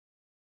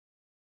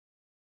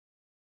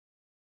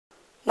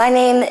My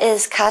name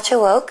is Katya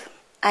Wowk.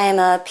 I am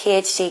a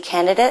PhD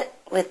candidate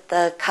with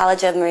the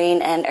College of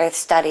Marine and Earth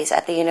Studies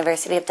at the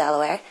University of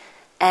Delaware,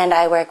 and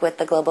I work with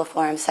the Global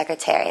Forum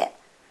Secretariat.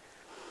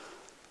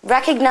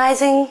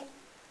 Recognizing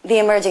the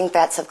emerging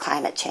threats of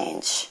climate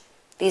change,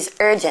 these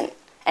urgent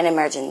and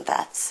emerging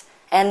threats,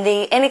 and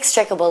the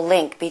inextricable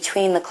link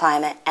between the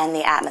climate and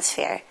the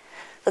atmosphere,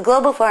 the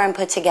Global Forum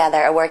put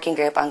together a working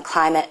group on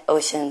climate,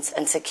 oceans,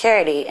 and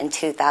security in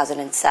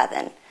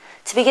 2007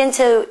 to begin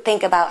to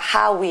think about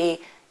how we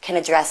can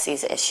address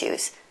these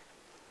issues.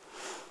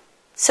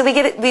 So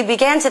we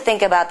began to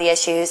think about the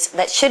issues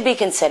that should be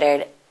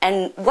considered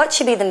and what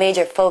should be the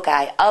major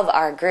foci of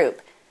our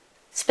group,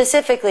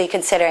 specifically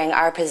considering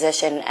our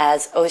position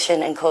as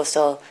ocean and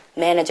coastal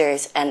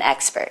managers and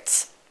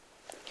experts.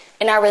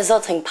 In our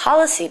resulting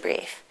policy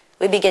brief,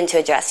 we begin to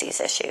address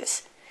these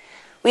issues.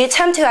 We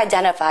attempt to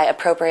identify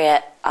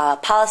appropriate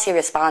policy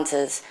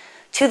responses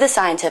to the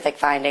scientific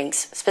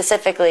findings,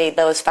 specifically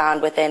those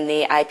found within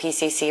the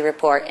IPCC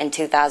report in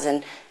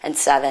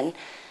 2007,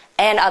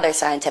 and other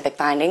scientific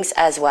findings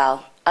as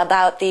well,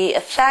 about the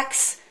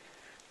effects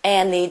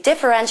and the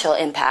differential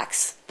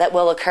impacts that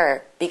will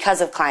occur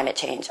because of climate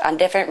change on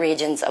different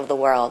regions of the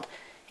world,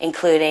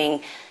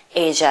 including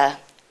Asia,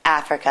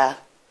 Africa,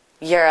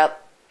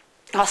 Europe,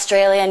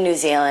 Australia and New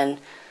Zealand,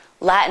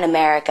 Latin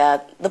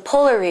America, the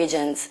polar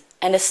regions,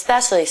 and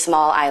especially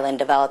small island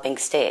developing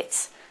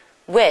states,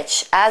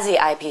 which, as the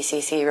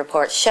IPCC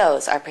report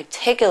shows, are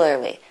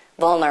particularly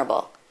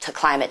vulnerable to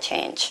climate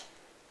change.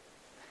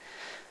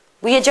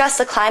 We address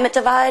the climate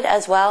divide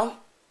as well,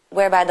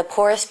 whereby the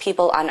poorest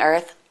people on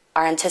Earth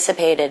are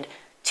anticipated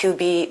to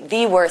be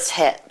the worst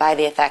hit by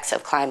the effects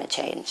of climate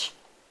change.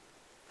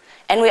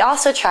 And we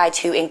also try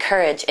to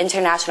encourage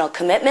international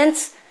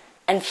commitments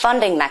and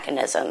funding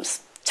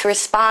mechanisms to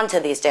respond to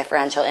these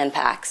differential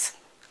impacts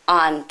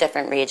on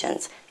different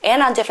regions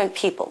and on different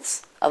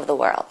peoples of the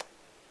world.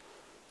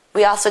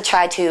 We also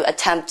try to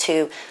attempt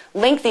to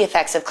link the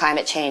effects of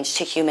climate change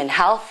to human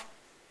health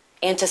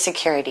and to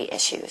security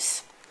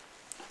issues.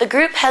 The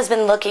group has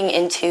been looking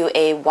into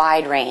a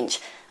wide range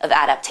of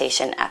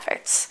adaptation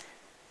efforts,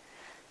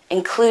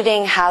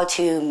 including how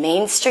to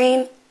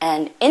mainstream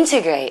and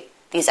integrate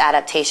these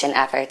adaptation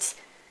efforts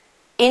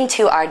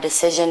into our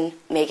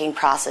decision-making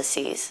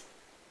processes.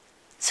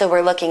 So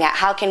we're looking at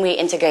how can we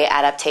integrate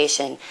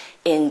adaptation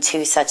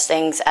into such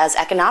things as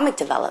economic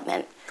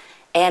development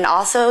and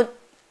also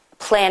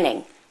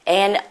planning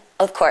and,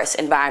 of course,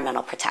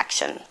 environmental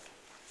protection.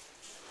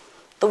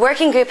 The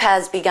working group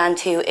has begun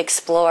to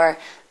explore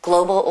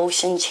global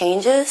ocean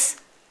changes,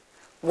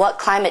 what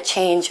climate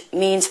change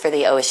means for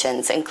the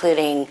oceans,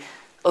 including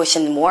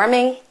ocean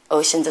warming,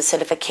 oceans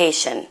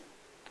acidification,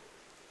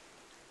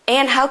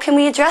 and how can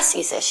we address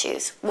these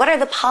issues? What are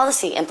the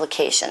policy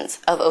implications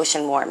of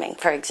ocean warming,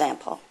 for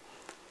example?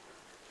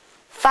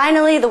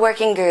 Finally, the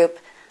working group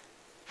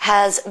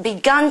has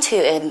begun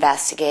to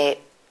investigate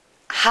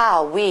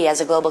how we as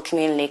a global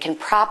community can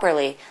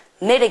properly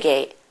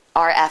mitigate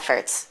our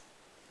efforts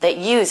that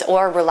use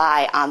or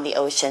rely on the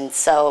ocean.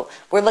 So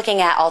we're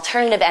looking at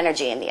alternative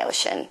energy in the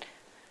ocean,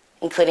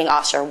 including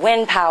offshore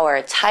wind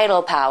power,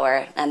 tidal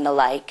power, and the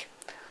like.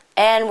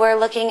 And we're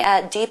looking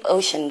at deep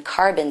ocean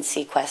carbon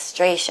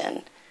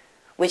sequestration,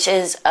 which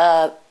is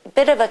a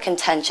bit of a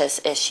contentious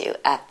issue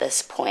at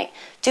this point.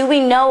 Do we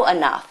know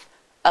enough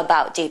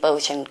about deep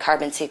ocean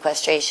carbon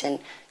sequestration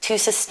to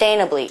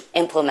sustainably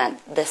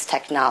implement this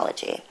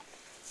technology?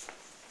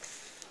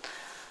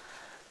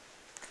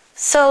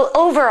 So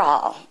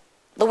overall,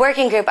 the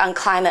Working Group on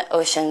Climate,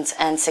 Oceans,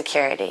 and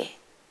Security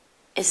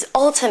is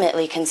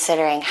ultimately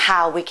considering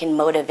how we can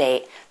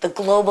motivate the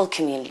global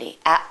community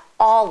at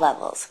all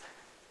levels: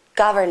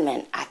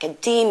 government,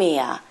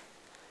 academia,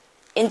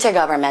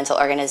 intergovernmental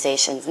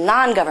organizations,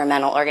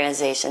 non-governmental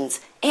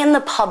organizations, and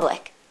the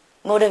public.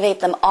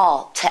 Motivate them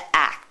all to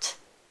act.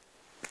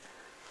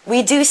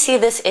 We do see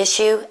this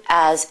issue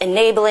as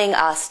enabling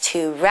us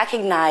to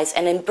recognize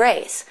and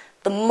embrace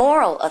the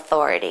moral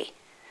authority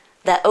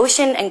that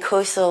ocean and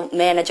coastal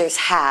managers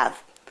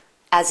have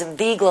as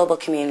the global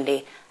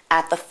community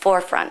at the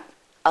forefront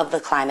of the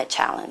climate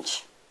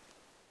challenge.